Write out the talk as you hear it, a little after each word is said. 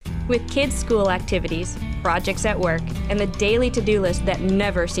With kids' school activities, projects at work, and the daily to-do list that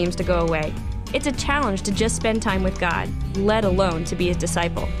never seems to go away, it's a challenge to just spend time with God, let alone to be His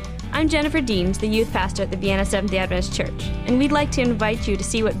disciple. I'm Jennifer Deans, the youth pastor at the Vienna Seventh-day Adventist Church, and we'd like to invite you to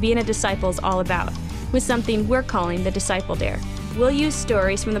see what being a disciple is all about, with something we're calling the Disciple Dare. We'll use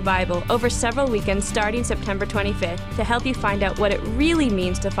stories from the Bible over several weekends starting September 25th to help you find out what it really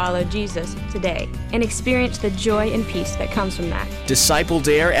means to follow Jesus today and experience the joy and peace that comes from that. Disciple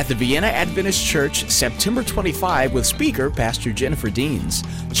Dare at the Vienna Adventist Church, September 25 with speaker Pastor Jennifer Deans.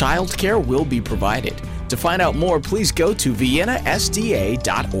 Child care will be provided. To find out more, please go to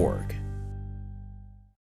viennasda.org.